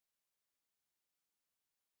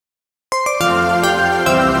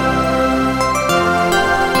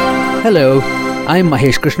Hello, I'm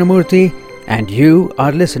Mahesh Krishnamurthy, and you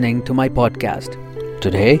are listening to my podcast.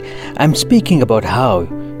 Today, I'm speaking about how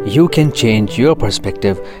you can change your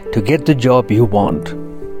perspective to get the job you want.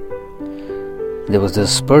 There was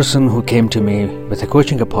this person who came to me with a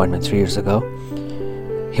coaching appointment 3 years ago.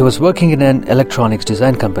 He was working in an electronics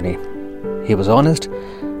design company. He was honest,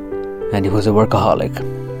 and he was a workaholic.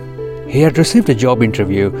 He had received a job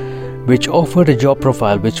interview which offered a job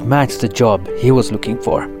profile which matched the job he was looking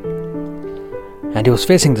for. And he was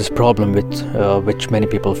facing this problem which many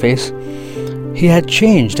people face. He had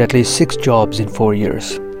changed at least 6 jobs in 4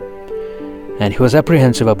 years. And he was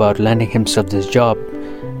apprehensive about landing himself this job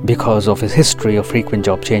because of his history of frequent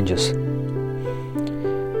job changes.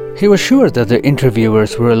 He was sure that the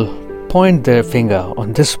interviewers will point their finger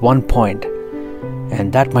on this one point,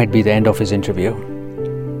 and that might be the end of his interview.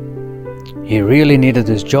 He really needed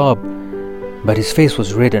this job, but his face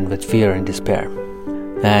was ridden with fear and despair.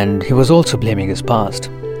 And he was also blaming his past.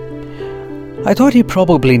 I thought he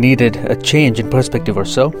probably needed a change in perspective or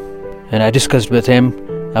so, and I discussed with him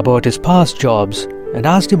about his past jobs and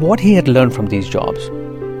asked him what he had learned from these jobs.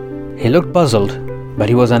 He looked puzzled, but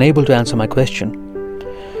he was unable to answer my question.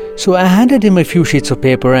 So I handed him a few sheets of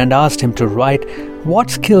paper and asked him to write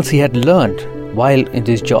what skills he had learned while in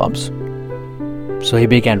these jobs. So he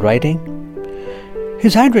began writing.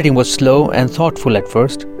 His handwriting was slow and thoughtful at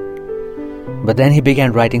first, but then he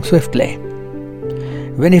began writing swiftly.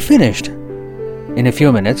 When he finished, in a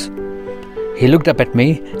few minutes, he looked up at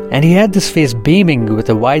me and he had this face beaming with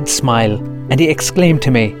a wide smile, and he exclaimed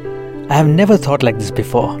to me, "I have never thought like this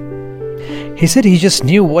before." He said he just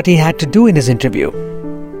knew what he had to do in his interview.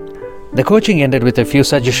 The coaching ended with a few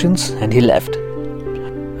suggestions and he left.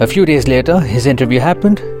 A few days later, his interview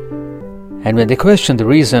happened, and when they questioned the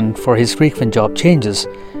reason for his frequent job changes,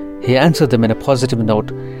 he answered them in a positive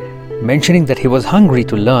note, mentioning that he was hungry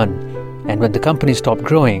to learn, and when the company stopped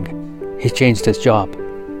growing, he changed his job.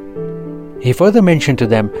 He further mentioned to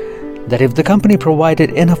them that if the company provided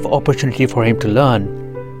enough opportunity for him to learn,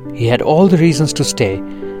 he had all the reasons to stay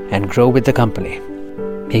and grow with the company.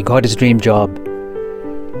 He got his dream job,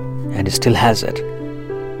 and he still has it.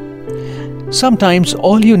 Sometimes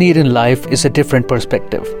all you need in life is a different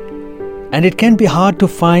perspective, and it can be hard to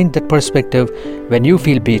find that perspective when you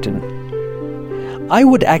feel beaten. I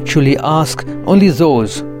would actually ask only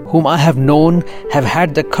those whom I have known have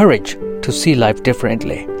had the courage to see life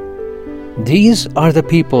differently. These are the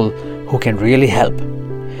people who can really help.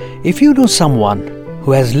 If you know someone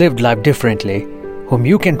who has lived life differently, whom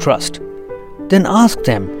you can trust, then ask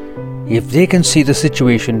them if they can see the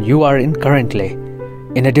situation you are in currently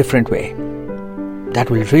in a different way. That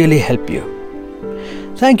will really help you.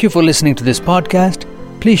 Thank you for listening to this podcast.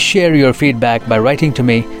 Please share your feedback by writing to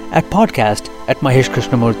me at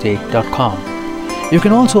podcast@maheshkrishnamurthy.com. You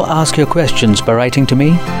can also ask your questions by writing to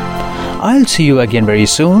me. I'll see you again very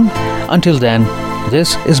soon. Until then,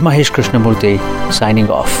 this is Mahesh Krishnamurthy signing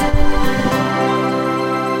off.